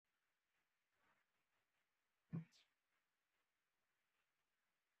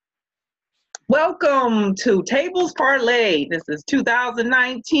Welcome to Tables Parlay. This is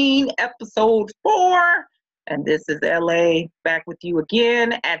 2019, episode 4, and this is LA back with you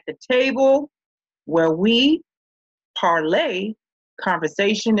again at the table where we parlay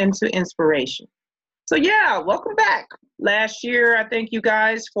conversation into inspiration. So yeah, welcome back. Last year, I thank you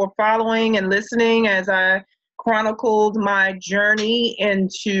guys for following and listening as I chronicled my journey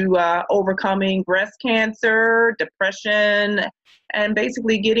into overcoming breast cancer, depression, and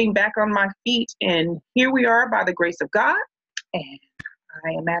basically getting back on my feet. And here we are by the grace of God. And I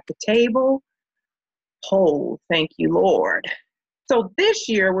am at the table. Oh, thank you, Lord. So this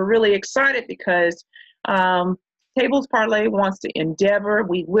year, we're really excited because Tables Parlay wants to endeavor.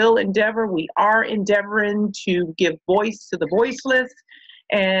 We will endeavor. We are endeavoring to give voice to the voiceless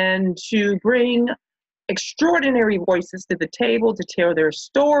and to bring extraordinary voices to the table to tell their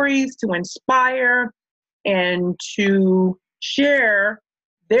stories, to inspire, and to share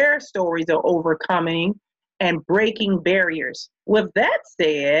their stories of overcoming and breaking barriers. With that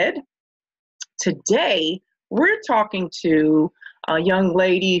said, today we're talking to a young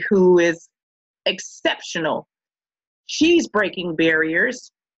lady who is exceptional. She's breaking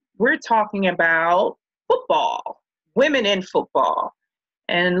barriers. We're talking about football, women in football.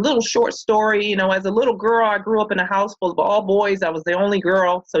 And a little short story, as a little girl, I grew up in a house full of all boys. I was the only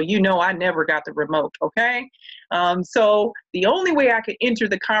girl, so I never got the remote, okay? So the only way I could enter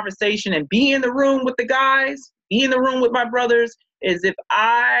the conversation and be in the room with the guys, be in the room with my brothers, is if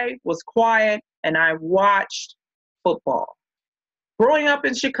I was quiet and I watched football. Growing up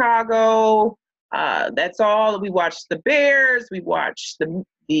in Chicago, that's all. We watched the Bears, we watched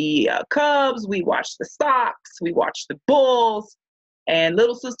the Cubs, we watched the Sox, we watched the Bulls. And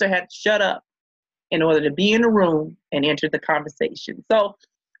little sister had to shut up in order to be in the room and enter the conversation. So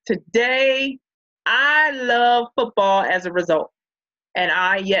today, I love football as a result. And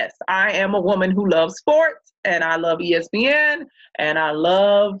I am a woman who loves sports, and I love ESPN, and I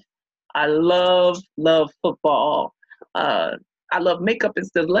love football. I love makeup and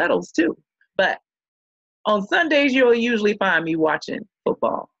stilettos too. But on Sundays, you'll usually find me watching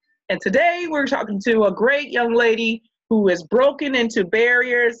football. And today, we're talking to a great young lady who has broken into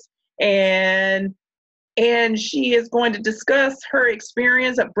barriers, and she is going to discuss her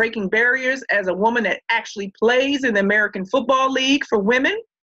experience of breaking barriers as a woman that actually plays in the American Football League for women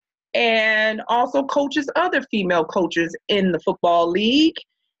and also coaches other female coaches in the football league.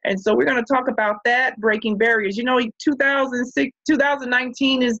 And so we're going to talk about that, breaking barriers.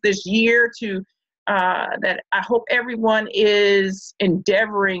 2019 is this year that I hope everyone is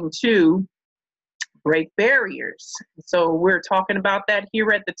endeavoring to break barriers. So we're talking about that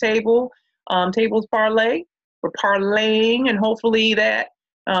here at the table, Tables Parlay. We're parlaying, and hopefully that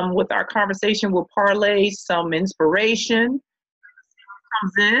with our conversation we'll parlay some inspiration.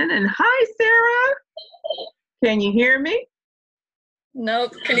 Comes in, and hi, Sarah. Can you hear me?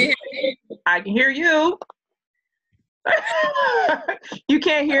 Nope. Can you hear me? I can hear you. You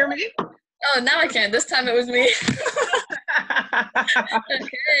can't hear me? Oh, now I can. This time it was me.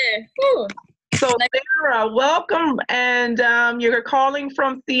 Okay. Whew. So, Sarah, welcome, and you're calling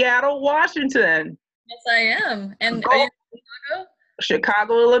from Seattle, Washington. Yes, I am. And are you in Chicago?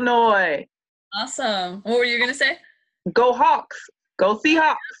 Chicago, Illinois. Awesome. What were you going to say? Go Hawks. Go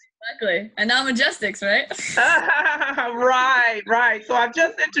Seahawks. Exactly. And now Majestics, right? Right. So I've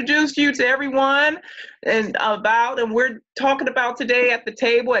just introduced you to everyone and we're talking about today at the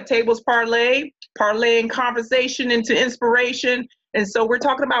table at Tables Parlay, parlaying conversation into inspiration. And so we're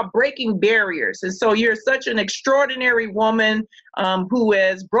talking about breaking barriers. And so you're such an extraordinary woman who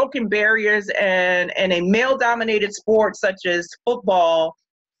has broken barriers and a male-dominated sport such as football.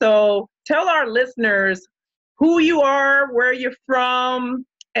 So tell our listeners who you are, where you're from,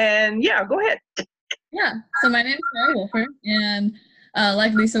 and yeah, go ahead. Yeah. So my name is Sarah Wolfer, and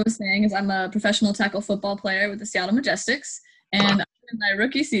like Lisa was saying, I'm a professional tackle football player with the Seattle Majestics. And I'm in my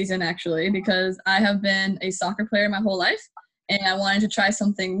rookie season, actually, because I have been a soccer player my whole life. And I wanted to try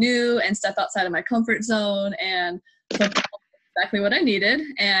something new and step outside of my comfort zone, and football was exactly what I needed.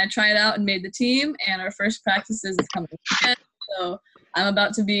 And I tried out and made the team, and our first practices is coming in. So I'm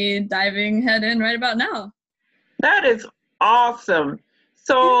about to be diving head in right about now. That is awesome.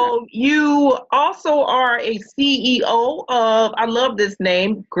 So you also are a CEO of, I love this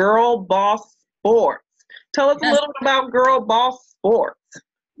name, Girl Boss Sports. Tell us a little bit about Girl Boss Sports.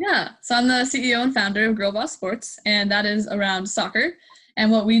 Yeah, so I'm the CEO and founder of Girl Boss Sports, and that is around soccer.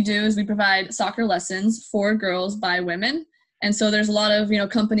 And what we do is we provide soccer lessons for girls by women. And so there's a lot of,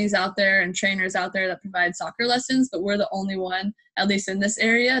 companies out there and trainers out there that provide soccer lessons, but we're the only one, at least in this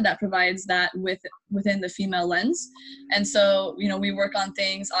area, that provides that within the female lens. And so, we work on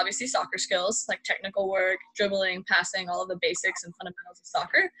things, obviously soccer skills, like technical work, dribbling, passing, all of the basics and fundamentals of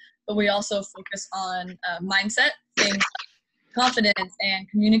soccer. But we also focus on mindset, things like confidence and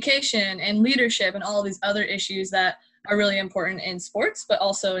communication and leadership and all of these other issues that are really important in sports, but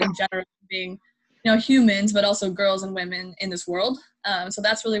also in general being humans, but also girls and women in this world. So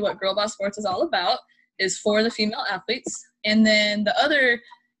that's really what Girl Boss Sports is all about, is for the female athletes. And then the other,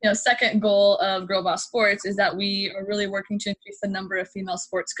 second goal of Girl Boss Sports is that we are really working to increase the number of female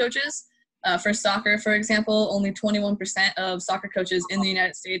sports coaches. For soccer, for example, only 21% of soccer coaches in the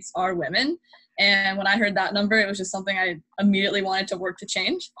United States are women. And when I heard that number, it was just something I immediately wanted to work to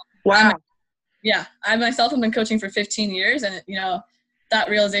change. Wow. I myself have been coaching for 15 years, and that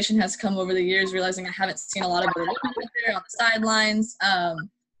realization has come over the years, realizing I haven't seen a lot of other women out there on the sidelines.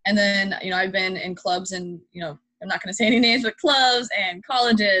 And then, I've been in clubs and, I'm not going to say any names, but clubs and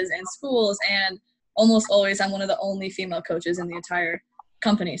colleges and schools. And almost always I'm one of the only female coaches in the entire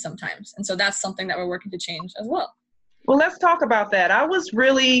company sometimes. And so that's something that we're working to change as well. Well, let's talk about that. I was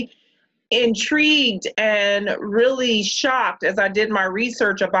really intrigued and really shocked as I did my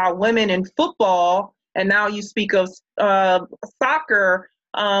research about women in football. And now you speak of soccer.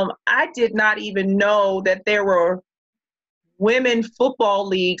 I did not even know that there were women football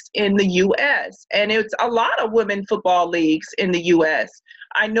leagues in the U.S. And it's a lot of women football leagues in the U.S.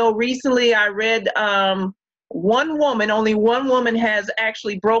 I know recently I read only one woman has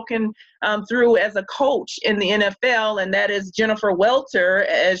actually broken through as a coach in the NFL, and that is Jennifer Welter,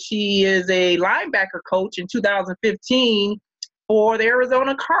 as she is a linebacker coach in 2015 for the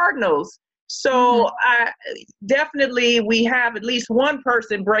Arizona Cardinals. So definitely we have at least one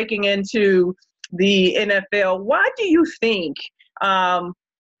person breaking into the NFL. Why do you think?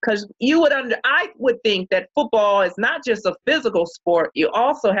 Because I would think that football is not just a physical sport. You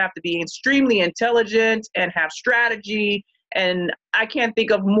also have to be extremely intelligent and have strategy. And I can't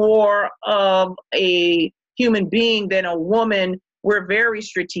think of more of a human being than a woman. We're very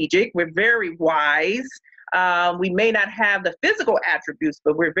strategic. We're very wise. We may not have the physical attributes,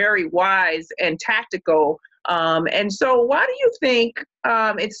 but we're very wise and tactical. And so why do you think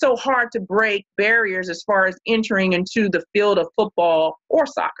it's so hard to break barriers as far as entering into the field of football or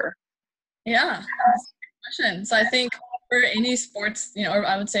soccer? Yeah, that's a good question. So I think for any sports, or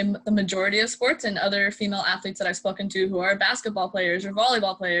I would say the majority of sports and other female athletes that I've spoken to who are basketball players or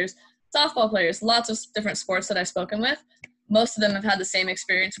volleyball players, softball players, lots of different sports that I've spoken with, most of them have had the same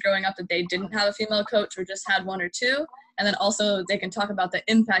experience growing up, that they didn't have a female coach or just had one or two. And then also they can talk about the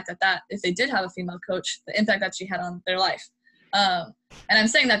impact that if they did have a female coach, the impact that she had on their life. And I'm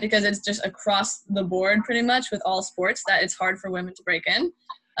saying that because it's just across the board pretty much with all sports that it's hard for women to break in.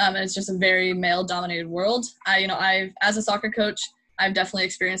 And it's just a very male-dominated world. I've as a soccer coach, I've definitely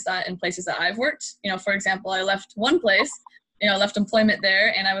experienced that in places that I've worked. For example, I left one place, left employment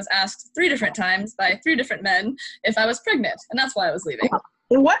there, and I was asked 3 different times by 3 different men if I was pregnant, and that's why I was leaving.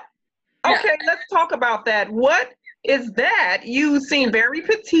 What? Okay, Yeah. Let's talk about that. What is that? You seem very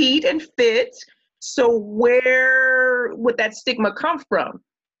petite and fit. So where would that stigma come from?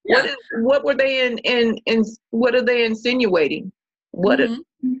 Yeah. What were they what are they insinuating? I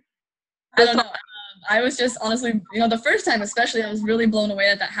don't know. I was just honestly, the first time especially, I was really blown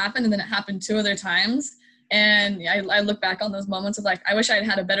away that happened, and then it happened 2 other times. And I look back on those moments of like, I wish I'd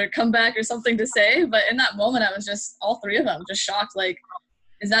had a better comeback or something to say. But in that moment, I was just, all 3 of them, just shocked. Like,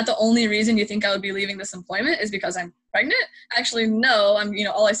 is that the only reason you think I would be leaving this employment is because I'm pregnant? Actually, no.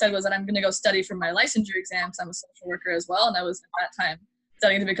 All I said was that I'm going to go study for my licensure exams. I'm a social worker as well. And I was at that time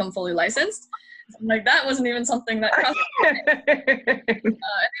studying to become fully licensed. So I'm like, that wasn't even something that crossed my mind.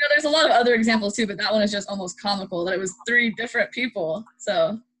 There's a lot of other examples too, but that one is just almost comical that it was 3 different people.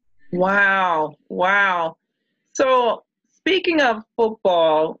 So. Wow. So speaking of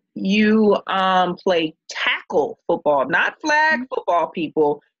football, you play tackle football, not flag football,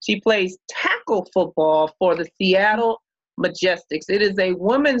 people. She plays tackle football for the Seattle Majestics. It is a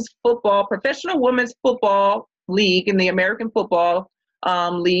professional women's football league in the American Football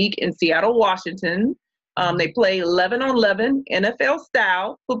League in Seattle, Washington. They play 11-on-11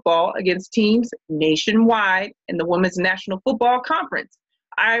 NFL-style football against teams nationwide in the Women's National Football Conference.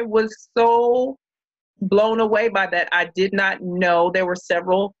 I was so blown away by that. I did not know there were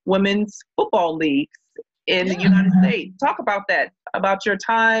several women's football leagues in the United States. Talk about that, about your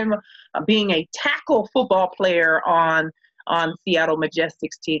time being a tackle football player on Seattle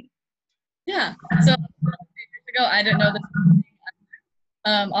Majestics team. Yeah. So years ago, I didn't know this.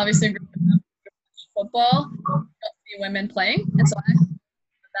 Obviously, football. any women playing. And so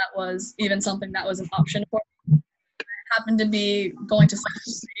that was even something that was an option for me. I happened to be going to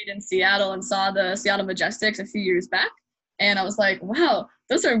Central State in Seattle and saw the Seattle Majestics a few years back. And I was like, wow,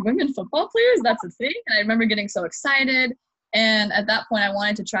 those are women football players? That's a thing? And I remember getting so excited. And at that point, I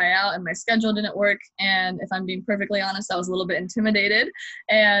wanted to try out, and my schedule didn't work. And if I'm being perfectly honest, I was a little bit intimidated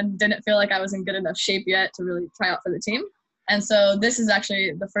and didn't feel like I was in good enough shape yet to really try out for the team. And so this is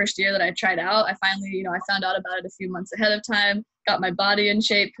actually the first year that I tried out. I finally, I found out about it a few months ahead of time, got my body in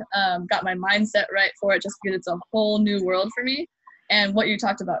shape, got my mindset right for it, just because it's a whole new world for me. And what you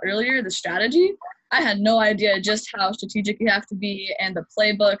talked about earlier, the strategy, I had no idea just how strategic you have to be, and the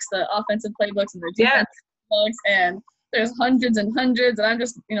playbooks, the offensive playbooks and the defensive playbooks, and there's hundreds and hundreds, and I'm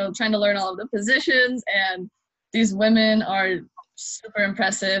just, trying to learn all of the positions, and these women are super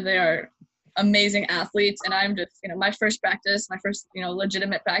impressive. They are amazing athletes, and I'm just, my first practice,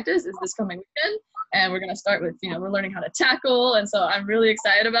 legitimate practice is this coming weekend, and we're going to start with, we're learning how to tackle, and so I'm really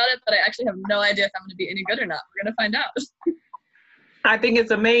excited about it, but I actually have no idea if I'm going to be any good or not. We're going to find out. I think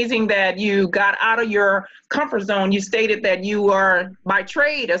it's amazing that you got out of your comfort zone. You stated that you are, by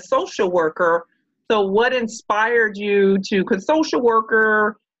trade, a social worker. So what inspired you to, because social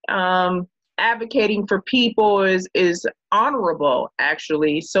worker advocating for people is honorable,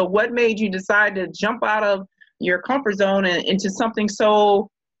 actually. So what made you decide to jump out of your comfort zone and into something so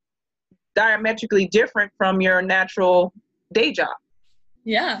diametrically different from your natural day job?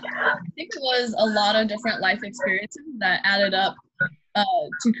 Yeah, I think it was a lot of different life experiences that added up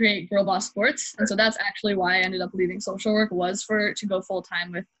to create Girl Boss Sports. And so that's actually why I ended up leaving social work, was to go full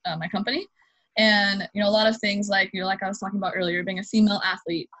time with my company. And, a lot of things like I was talking about earlier, being a female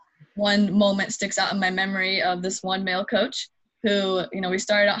athlete, one moment sticks out in my memory of this one male coach who, we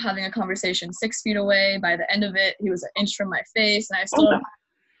started out having a conversation 6 feet away. By the end of it, he was an inch from my face, and I still had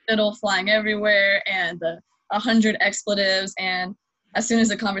spittle flying everywhere and 100 expletives. And as soon as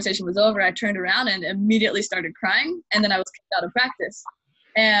the conversation was over, I turned around and immediately started crying, and then I was kicked out of practice.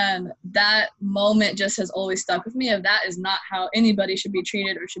 And that moment just has always stuck with me, of that is not how anybody should be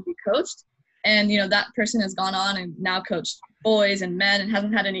treated or should be coached. And, that person has gone on and now coached boys and men and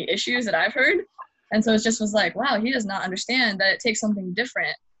hasn't had any issues that I've heard. And so it just was like, wow, he does not understand that it takes something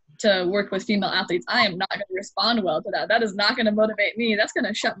different to work with female athletes. I am not going to respond well to that. That is not going to motivate me. That's going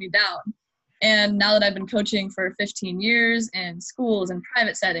to shut me down. And now that I've been coaching for 15 years in schools and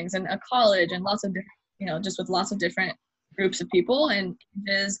private settings and a college and lots of different, just with lots of different groups of people and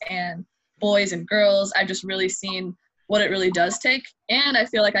ages and boys and girls, I've just really seen what it really does take. And I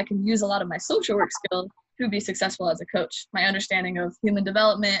feel like I can use a lot of my social work skills to be successful as a coach. My understanding of human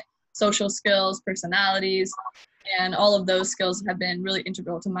development, social skills, personalities, and all of those skills have been really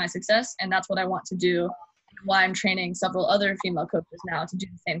integral to my success. And that's what I want to do, why I'm training several other female coaches now to do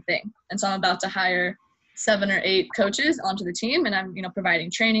the same thing. And so I'm about to hire 7 or 8 coaches onto the team, and I'm,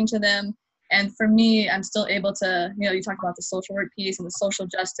 providing training to them. And for me, I'm still able to, you talk about the social work piece and the social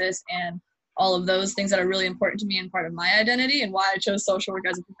justice and all of those things that are really important to me and part of my identity and why I chose social work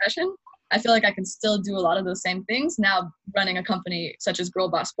as a profession. I feel like I can still do a lot of those same things now running a company such as Girl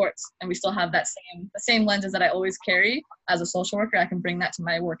Boss Sports. And we still have the same lenses that I always carry as a social worker. I can bring that to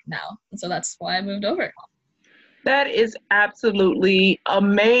my work now. And so that's why I moved over. That is absolutely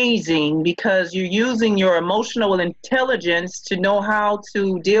amazing, because you're using your emotional intelligence to know how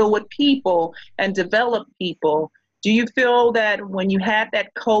to deal with people and develop people. Do you feel that when you had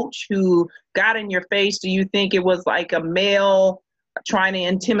that coach who got in your face, do you think it was like a male trying to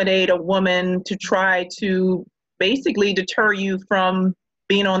intimidate a woman to try to basically deter you from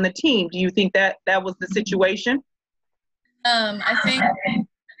being on the team? Do you think that was the situation? I think it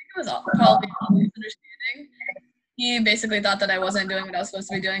was probably a misunderstanding. He basically thought that I wasn't doing what I was supposed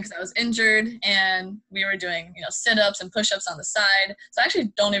to be doing because I was injured, and we were doing, sit-ups and push-ups on the side. So I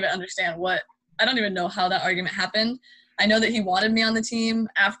actually don't even understand I don't even know how that argument happened. I know that he wanted me on the team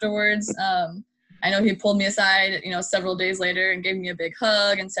afterwards. I know he pulled me aside, several days later and gave me a big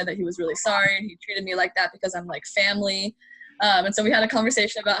hug and said that he was really sorry, and he treated me like that because I'm like family. And so we had a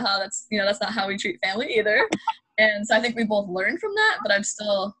conversation about how that's not how we treat family either. And so I think we both learned from that, but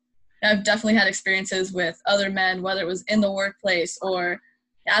I've definitely had experiences with other men, whether it was in the workplace or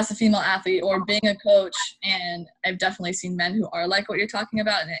as a female athlete or being a coach. And I've definitely seen men who are like what you're talking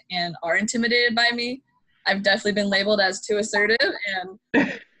about and are intimidated by me. I've definitely been labeled as too assertive and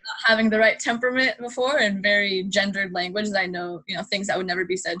not having the right temperament before, and very gendered language that I know, things that would never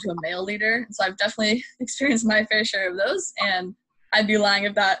be said to a male leader. So I've definitely experienced my fair share of those. And I'd be lying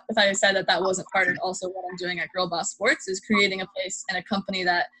if I said that wasn't part of also what I'm doing at Girl Boss Sports, is creating a place and a company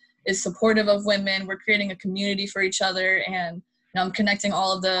that is supportive of women. We're creating a community for each other, and I'm connecting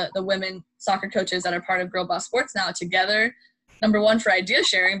all of the women soccer coaches that are part of Girl Boss Sports now together. Number one, for idea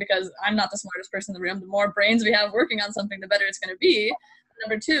sharing, because I'm not the smartest person in the room. The more brains we have working on something, the better it's going to be.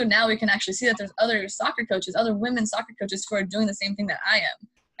 Number two, now we can actually see that there's other soccer coaches, other women soccer coaches who are doing the same thing that I am.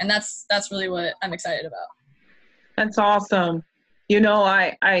 And that's really what I'm excited about. That's awesome.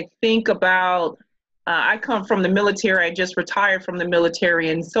 I think about, I come from the military. I just retired from the military,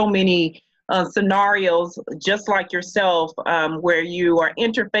 and so many scenarios, just like yourself, where you are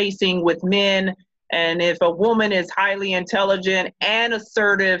interfacing with men. And if a woman is highly intelligent and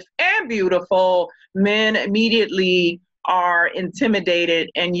assertive and beautiful, men immediately are intimidated,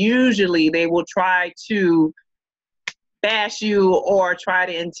 and usually they will try to bash you or try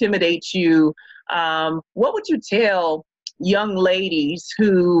to intimidate you. What would you tell young ladies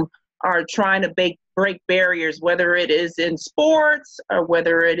who are trying to break barriers, whether it is in sports or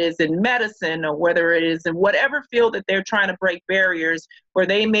whether it is in medicine or whether it is in whatever field that they're trying to break barriers, where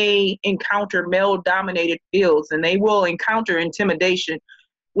they may encounter male-dominated fields and they will encounter intimidation?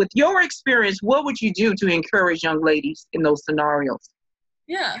 With your experience, what would you do to encourage young ladies in those scenarios?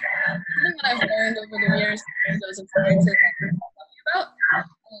 Yeah, something that I've learned over the years, those experiences that we're talking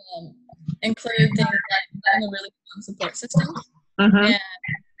about, include things like having a really strong support system. Mm-hmm. And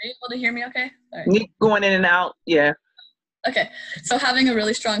are you able to hear me okay? Sorry. Going in and out, yeah. Okay, so having a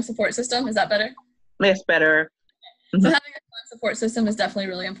really strong support system, is that better? It's better. Mm-hmm. So having a strong support system is definitely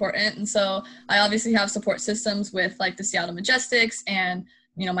really important. And so I obviously have support systems with like the Seattle Majestics and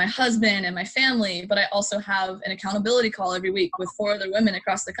my husband and my family, but I also have an accountability call every week with 4 other women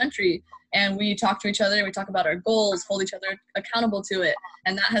across the country. And we talk to each other, we talk about our goals, hold each other accountable to it.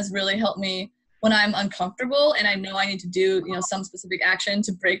 And that has really helped me when I'm uncomfortable and I know I need to do, some specific action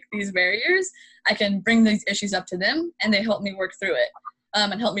to break these barriers. I can bring these issues up to them and they help me work through it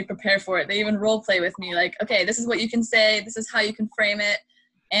and help me prepare for it. They even role play with me like, okay, this is what you can say. This is how you can frame it.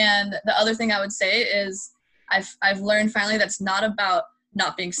 And the other thing I would say is I've learned finally that's not about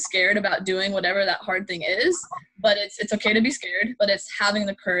not being scared about doing whatever that hard thing is, but it's okay to be scared, but it's having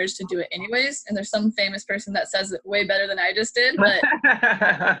the courage to do it anyways. And there's some famous person that says it way better than I just did, but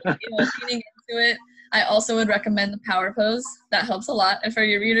leaning into it. I also would recommend the power pose. That helps a lot. And for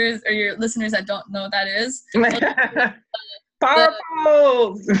your readers or your listeners that don't know what that is, power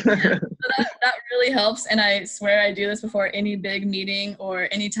pose. So that really helps. And I swear I do this before any big meeting or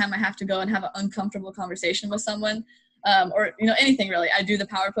anytime I have to go and have an uncomfortable conversation with someone. Or anything really. I do the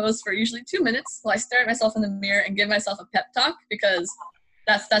power pose for usually 2 minutes while I stare at myself in the mirror and give myself a pep talk, because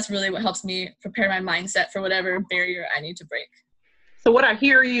that's really what helps me prepare my mindset for whatever barrier I need to break. So what I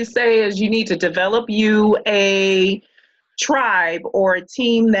hear you say is you need to develop you a tribe or a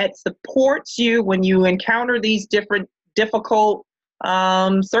team that supports you when you encounter these difficult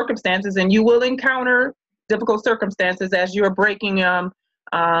circumstances, and you will encounter difficult circumstances as you're breaking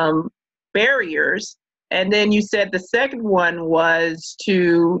barriers. And then you said the second one was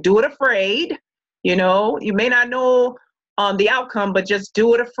to do it afraid. You may not know the outcome, but just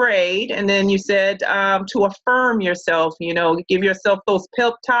do it afraid. And then you said to affirm yourself, give yourself those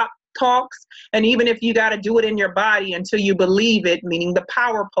pep talks. And even if you got to do it in your body until you believe it, meaning the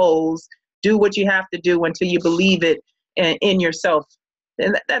power pose, do what you have to do until you believe it in yourself.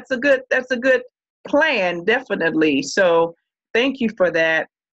 And that's a good plan, definitely. So thank you for that.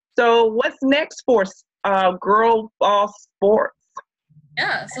 So what's next for Girl Boss Sports?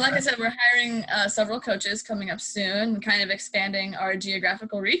 Yeah, so like I said, we're hiring several coaches coming up soon, kind of expanding our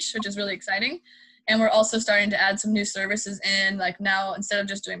geographical reach, which is really exciting. And we're also starting to add some new services in. Like now, instead of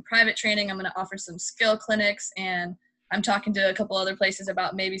just doing private training, I'm going to offer some skill clinics. And I'm talking to a couple other places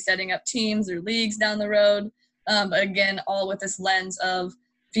about maybe setting up teams or leagues down the road. Again, all with this lens of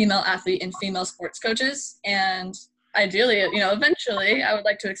female athlete and female sports coaches. And ideally, eventually I would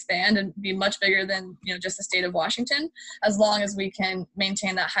like to expand and be much bigger than, just the state of Washington, as long as we can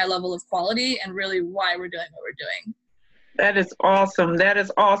maintain that high level of quality and really why we're doing what we're doing. That is awesome. That is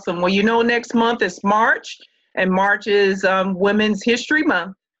awesome. Well, next month is March, and March is Women's History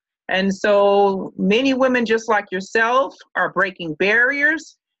Month. And so many women just like yourself are breaking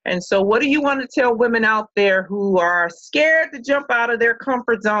barriers. And so what do you want to tell women out there who are scared to jump out of their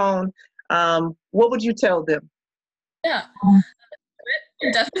comfort zone? What would you tell them? Yeah,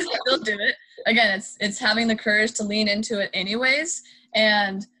 definitely still do it. Again, it's having the courage to lean into it anyways.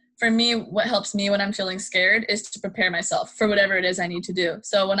 And for me, what helps me when I'm feeling scared is to prepare myself for whatever it is I need to do.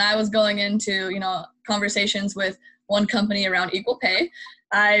 So when I was going into, conversations with one company around equal pay,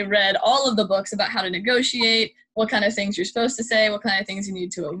 I read all of the books about how to negotiate, what kind of things you're supposed to say, what kind of things you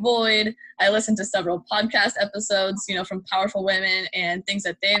need to avoid. I listened to several podcast episodes, from powerful women and things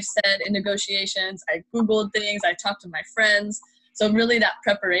that they've said in negotiations. I Googled things. I talked to my friends. So really that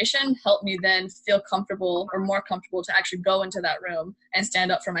preparation helped me then feel comfortable or more comfortable to actually go into that room and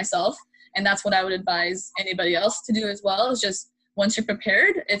stand up for myself. And that's what I would advise anybody else to do as well, is just once you're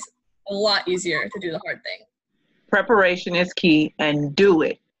prepared, it's a lot easier to do the hard thing. Preparation is key, and do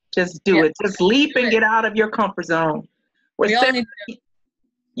it. Just do it. Just leap and get out of your comfort zone. We all need to.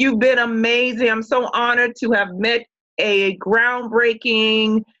 You've been amazing. I'm so honored to have met a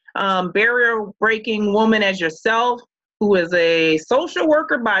groundbreaking, barrier-breaking woman as yourself, who is a social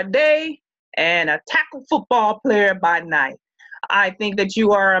worker by day and a tackle football player by night. I think that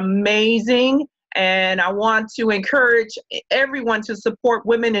you are amazing, and I want to encourage everyone to support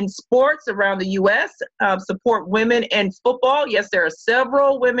women in sports around the U.S., support women in football. Yes, there are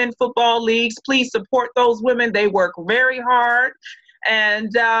several women football leagues. Please support those women. They work very hard.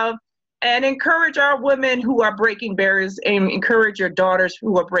 And encourage our women who are breaking barriers, and encourage your daughters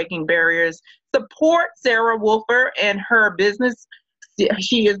who are breaking barriers. Support Sarah Wolfer and her business.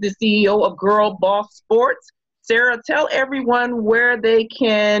 She is the CEO of Girl Boss Sports. Sarah, tell everyone where they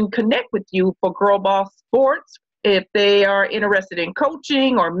can connect with you for Girl Boss Sports if they are interested in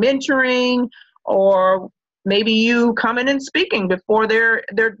coaching or mentoring, or maybe you coming and speaking before their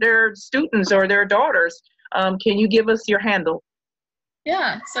students or their daughters. Can you give us your handle?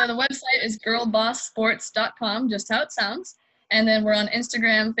 Yeah, so the website is girlbosssports.com, just how it sounds. And then we're on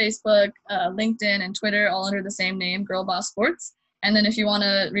Instagram, Facebook, LinkedIn, and Twitter, all under the same name, Girl Boss Sports. And then if you want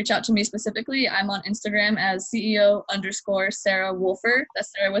to reach out to me specifically, I'm on Instagram as CEO_Sarah Wolfer.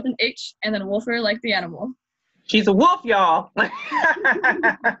 That's Sarah with an H, and then Wolfer like the animal. She's a wolf, y'all.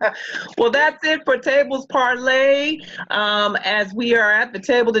 Well, that's it for Tables Parlay. As we are at the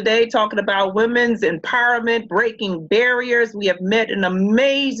table today talking about women's empowerment, breaking barriers, we have met an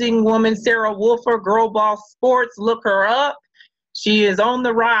amazing woman, Sarah Wolfer, Girl Boss Sports. Look her up. She is on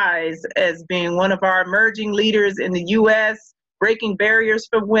the rise as being one of our emerging leaders in the U.S., breaking barriers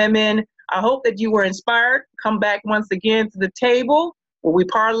for women. I hope that you were inspired. Come back once again to the table where we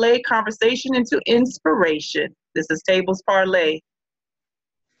parlay conversation into inspiration. This is Tables Parlay.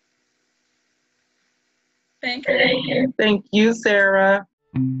 Thank you. Thank you, Sarah.